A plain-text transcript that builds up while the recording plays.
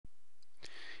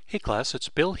Hey class, it's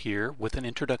Bill here with an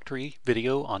introductory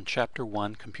video on Chapter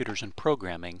 1, Computers and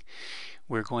Programming.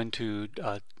 We're going to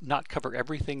not cover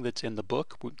everything that's in the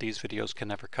book. These videos can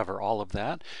never cover all of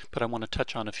that, but I want to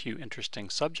touch on a few interesting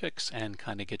subjects and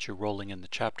kind of get you rolling in the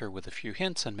chapter with a few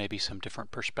hints and maybe some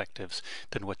different perspectives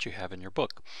than what you have in your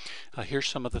book. Here's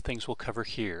some of the things we'll cover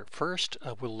here. First,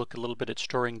 we'll look a little bit at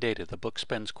storing data. The book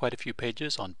spends quite a few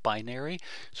pages on binary,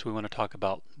 so we want to talk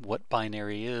about what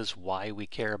binary is, why we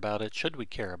care about it, should we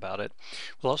care about it.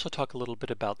 We'll also talk a little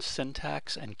bit about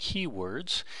syntax and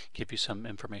keywords, give you some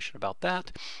information about that.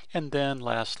 And then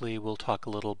lastly, we'll talk a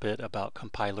little bit about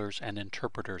compilers and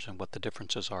interpreters and what the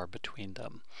differences are between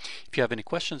them. If you have any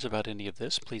questions about any of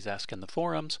this, please ask in the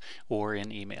forums or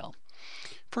in email.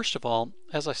 First of all,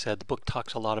 as I said, the book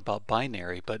talks a lot about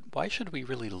binary, but why should we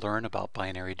really learn about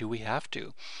binary? Do we have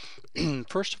to?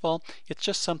 First of all, it's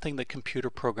just something that computer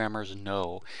programmers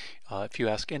know. If you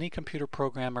ask any computer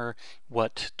programmer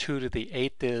what 2 to the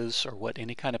 8th is or what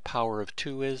any kind of power of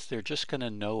 2 is, they're just going to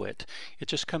know it. It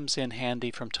just comes in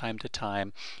handy from time to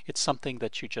time. It's something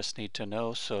that you just need to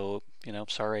know, so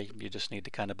sorry, you just need to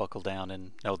kind of buckle down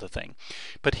and know the thing.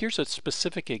 But here's a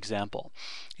specific example.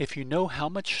 If you know how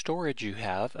much storage you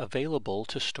have available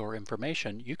to store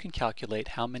information, you can calculate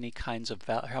how many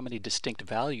distinct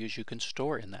values you can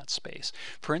store in that space.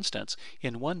 For instance,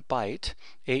 in 1 byte,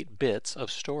 8 bits of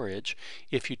storage,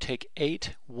 if you take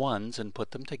 8 ones and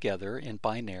put them together in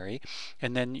binary,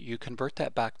 and then you convert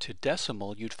that back to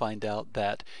decimal, you'd find out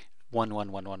that 1,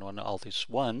 1, 1, 1, 1, all these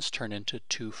ones turn into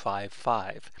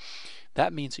 255.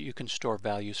 That means that you can store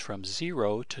values from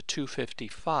 0 to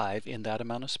 255 in that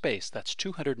amount of space. That's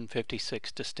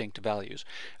 256 distinct values.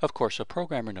 Of course, a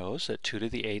programmer knows that 2 to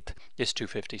the 8th is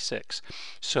 256.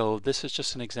 So this is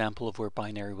just an example of where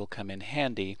binary will come in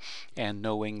handy, and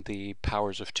knowing the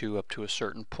powers of 2 up to a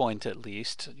certain point at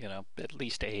least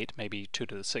 8, maybe 2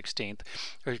 to the 16th,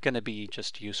 are going to be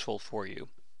just useful for you.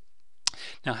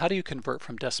 Now, how do you convert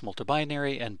from decimal to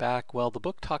binary and back? Well, the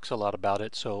book talks a lot about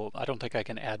it, so I don't think I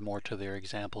can add more to their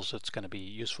examples that's going to be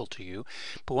useful to you.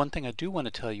 But one thing I do want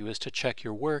to tell you is to check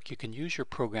your work. You can use your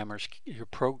program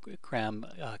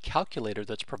calculator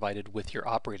that's provided with your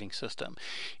operating system.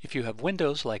 If you have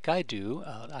Windows like I do,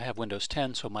 I have Windows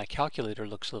 10, so my calculator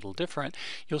looks a little different.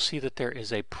 You'll see that there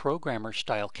is a programmer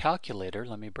style calculator.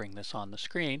 Let me bring this on the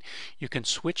screen. You can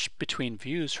switch between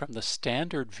views from the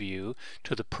standard view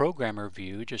to the programmer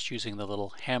view just using the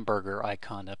little hamburger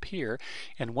icon up here.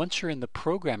 And once you're in the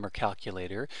programmer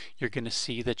calculator, you're going to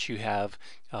see that you have,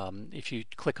 if you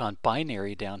click on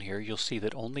binary down here, you'll see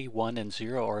that only 1 and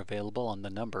 0 are available on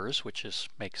the numbers, which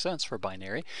makes sense for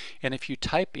binary. And if you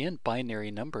type in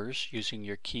binary numbers using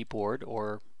your keyboard,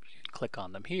 or click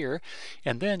on them here,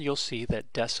 and then you'll see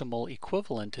that decimal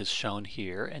equivalent is shown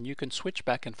here, and you can switch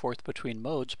back and forth between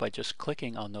modes by just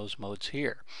clicking on those modes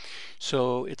here.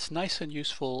 So it's nice and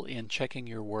useful in checking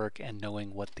your work and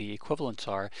knowing what the equivalents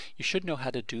are. You should know how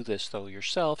to do this though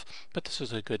yourself, but this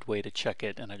is a good way to check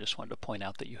it, and I just wanted to point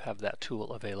out that you have that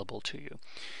tool available to you.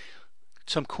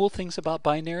 Some cool things about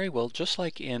binary, well, just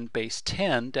like in base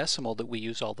 10 decimal that we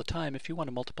use all the time, if you want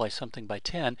to multiply something by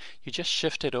 10, you just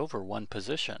shift it over 1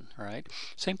 position, right?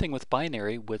 Same thing with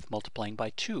binary with multiplying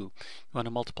by 2. You want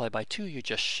to multiply by 2, you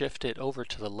just shift it over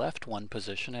to the left 1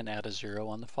 position and add a 0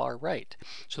 on the far right.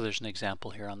 So there's an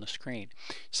example here on the screen.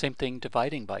 Same thing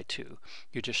dividing by 2.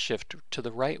 You just shift to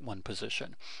the right 1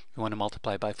 position. You want to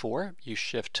multiply by 4, you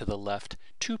shift to the left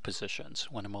 2 positions.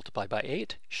 Want to multiply by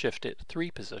 8, shift it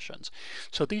 3 positions.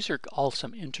 So these are all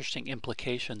some interesting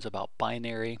implications about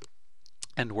binary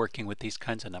and working with these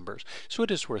kinds of numbers. So it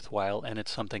is worthwhile, and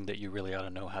it's something that you really ought to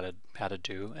know how to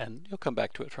do, and you'll come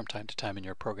back to it from time to time in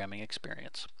your programming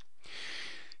experience.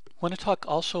 I want to talk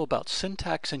also about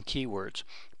syntax and keywords.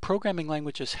 Programming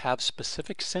languages have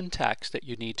specific syntax that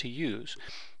you need to use.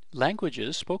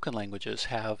 Languages, spoken languages,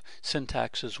 have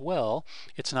syntax as well.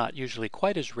 It's not usually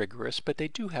quite as rigorous, but they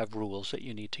do have rules that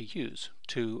you need to use.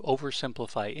 To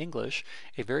oversimplify English,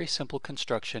 a very simple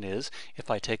construction is,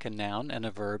 if I take a noun and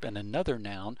a verb and another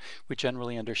noun, we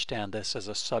generally understand this as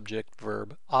a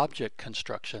subject-verb-object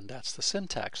construction. That's the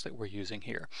syntax that we're using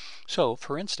here. So,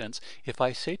 for instance, if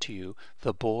I say to you,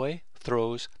 the boy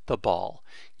throws the ball,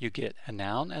 you get a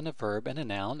noun and a verb and a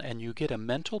noun, and you get a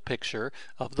mental picture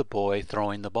of the boy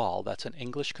throwing the ball. That's an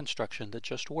English construction that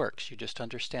just works. You just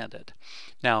understand it.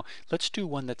 Now, let's do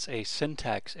one that's a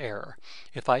syntax error.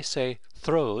 If I say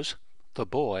throws the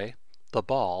boy the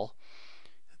ball,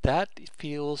 that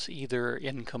feels either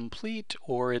incomplete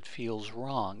or it feels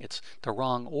wrong. It's the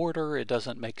wrong order, it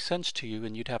doesn't make sense to you,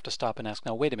 and you'd have to stop and ask,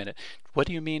 now wait a minute, what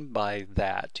do you mean by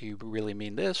that? Do you really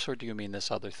mean this, or do you mean this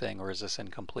other thing, or is this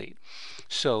incomplete?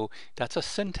 So that's a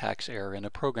syntax error in a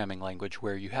programming language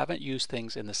where you haven't used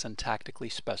things in the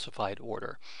syntactically specified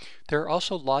order. There are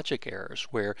also logic errors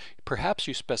where perhaps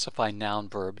you specify noun,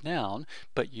 verb, noun,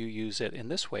 but you use it in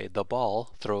this way: the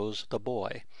ball throws the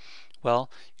boy.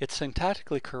 Well, it's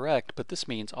syntactically correct, but this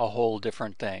means a whole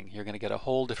different thing. You're going to get a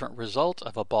whole different result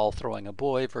of a ball throwing a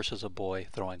boy versus a boy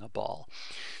throwing a ball.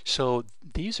 So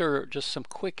these are just some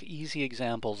quick, easy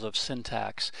examples of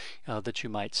syntax that you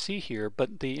might see here,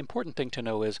 but the important thing to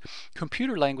know is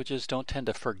computer languages don't tend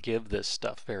to forgive this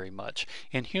stuff very much.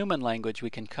 In human language,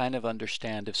 we can kind of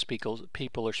understand if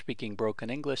people are speaking broken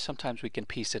English. Sometimes we can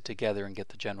piece it together and get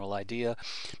the general idea,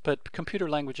 but computer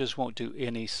languages won't do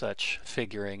any such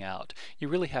figuring out. You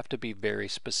really have to be very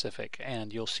specific,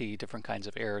 and you'll see different kinds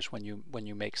of errors when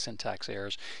you make syntax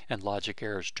errors and logic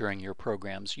errors during your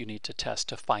programs. You need to test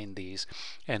to find these,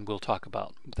 and we'll talk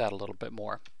about that a little bit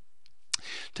more.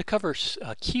 To cover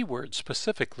keywords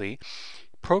specifically,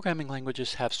 programming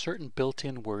languages have certain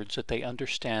built-in words that they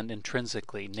understand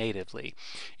intrinsically, natively.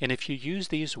 And if you use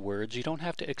these words, you don't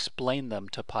have to explain them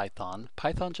to Python.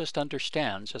 Python just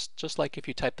understands, just like if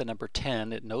you type the number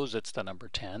 10, it knows it's the number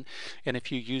 10. And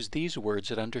if you use these words,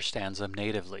 it understands them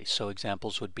natively. So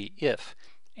examples would be if,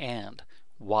 and,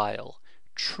 while,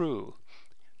 true,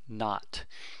 not.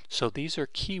 So these are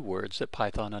keywords that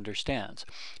Python understands.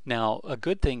 Now, a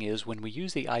good thing is when we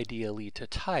use the IDLE to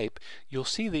type, you'll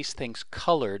see these things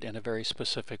colored in a very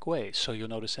specific way. So you'll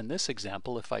notice in this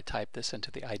example, if I type this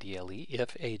into the IDLE,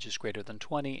 if age is greater than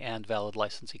 20 and valid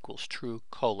license equals true,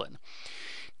 colon.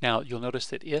 Now, you'll notice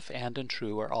that if, and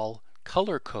true are all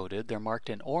color coded. They're marked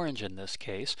in orange in this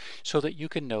case so that you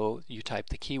can know you type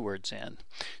the keywords in.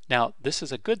 Now this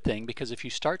is a good thing because if you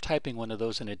start typing one of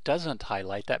those and it doesn't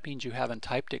highlight, that means you haven't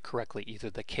typed it correctly. Either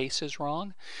the case is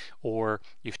wrong or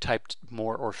you've typed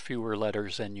more or fewer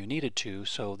letters than you needed to.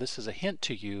 So this is a hint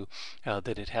to you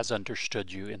that it has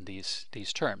understood you in these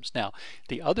terms. Now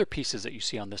the other pieces that you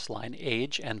see on this line,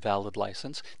 age and valid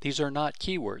license, these are not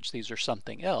keywords. These are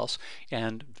something else,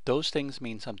 and those things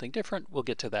mean something different. We'll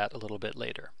get to that a little bit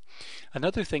later.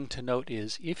 Another thing to note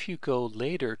is if you go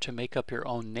later to make up your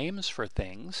own names for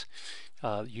things,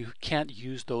 you can't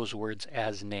use those words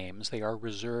as names. They are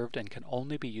reserved and can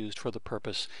only be used for the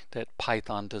purpose that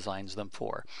Python designs them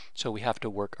for. So we have to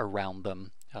work around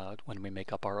them when we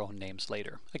make up our own names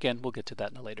later. Again, we'll get to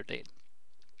that in a later date.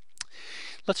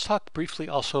 Let's talk briefly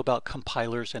also about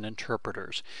compilers and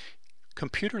interpreters.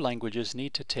 Computer languages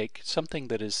need to take something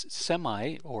that is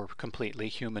semi or completely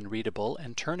human readable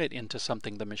and turn it into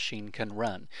something the machine can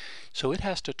run. So it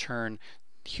has to turn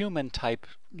human type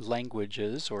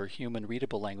languages or human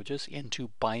readable languages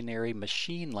into binary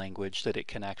machine language that it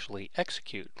can actually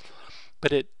execute.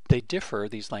 But they differ,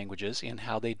 these languages, in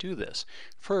how they do this.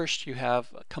 First, you have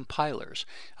compilers.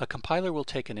 A compiler will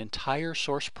take an entire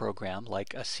source program,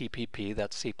 like a CPP,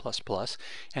 that's C++,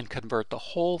 and convert the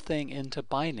whole thing into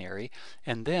binary,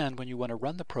 and then when you want to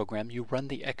run the program, you run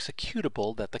the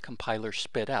executable that the compiler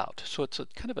spit out. So it's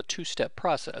kind of a two-step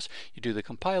process. You do the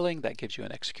compiling, that gives you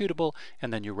an executable,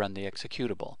 and then you run the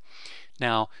executable.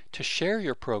 Now, to share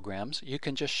your programs, you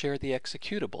can just share the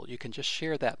executable. You can just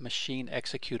share that machine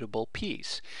executable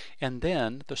piece. And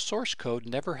then the source code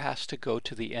never has to go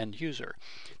to the end user.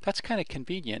 That's kind of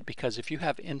convenient because if you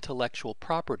have intellectual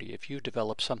property, if you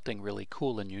develop something really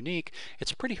cool and unique,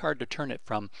 it's pretty hard to turn it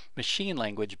from machine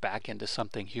language back into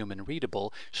something human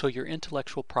readable, so your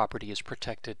intellectual property is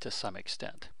protected to some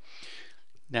extent.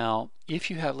 Now, if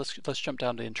you have, let's jump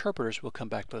down to interpreters. We'll come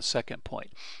back to the second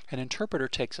point. An interpreter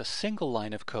takes a single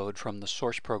line of code from the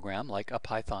source program, like a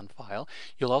Python file.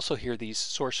 You'll also hear these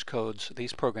source codes,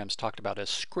 these programs talked about as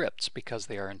scripts because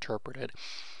they are interpreted.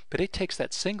 But it takes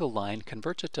that single line,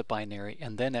 converts it to binary,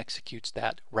 and then executes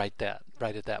that right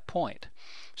at that point.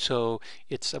 So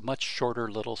it's a much shorter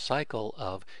little cycle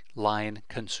of line,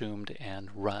 consumed, and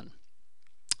run.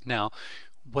 Now,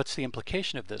 what's the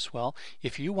implication of this? Well,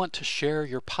 if you want to share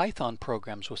your Python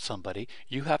programs with somebody,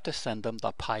 you have to send them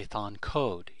the Python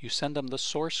code. You send them the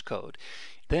source code.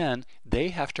 Then they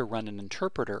have to run an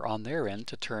interpreter on their end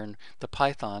to turn the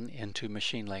Python into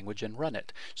machine language and run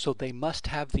it. So they must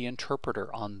have the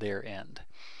interpreter on their end.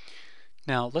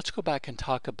 Now let's go back and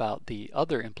talk about the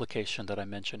other implication that I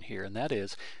mentioned here, and that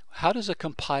is, how does a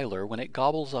compiler, when it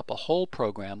gobbles up a whole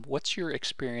program, what's your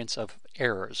experience of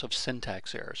errors, of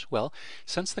syntax errors? Well,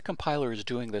 since the compiler is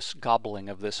doing this gobbling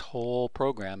of this whole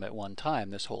program at one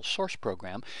time, this whole source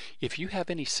program, if you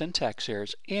have any syntax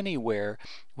errors anywhere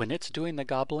when it's doing the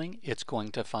gobbling, it's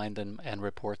going to find them and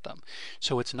report them.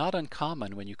 So it's not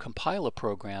uncommon when you compile a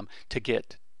program to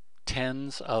get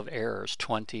tens of errors,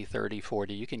 20, 30,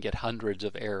 40. You can get hundreds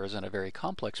of errors in a very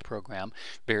complex program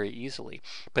very easily.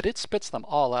 But it spits them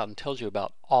all out and tells you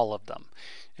about all of them.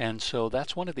 And so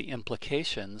that's one of the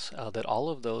implications that all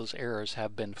of those errors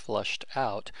have been flushed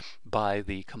out by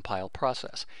the compile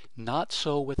process. Not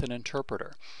so with an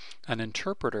interpreter. An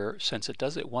interpreter, since it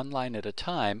does it one line at a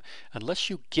time, unless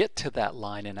you get to that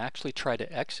line and actually try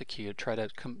to execute, try to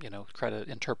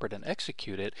interpret and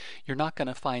execute it, you're not going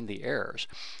to find the errors.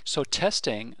 So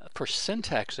testing for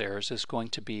syntax errors is going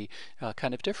to be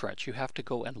kind of different. You have to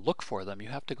go and look for them. You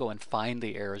have to go and find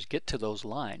the errors, get to those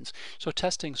lines. So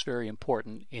testing is very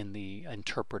important in the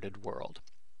interpreted world.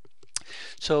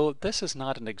 So this is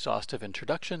not an exhaustive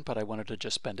introduction, but I wanted to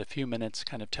just spend a few minutes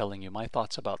kind of telling you my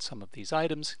thoughts about some of these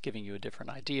items, giving you a different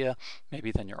idea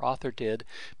maybe than your author did.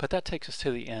 But that takes us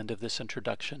to the end of this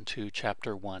introduction to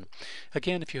Chapter 1.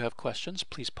 Again, if you have questions,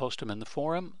 please post them in the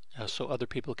forum so other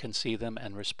people can see them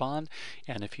and respond.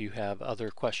 And if you have other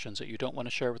questions that you don't want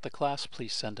to share with the class,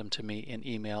 please send them to me in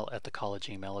email at the college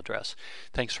email address.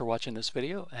 Thanks for watching this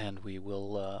video, and we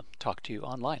will talk to you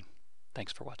online.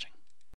 Thanks for watching.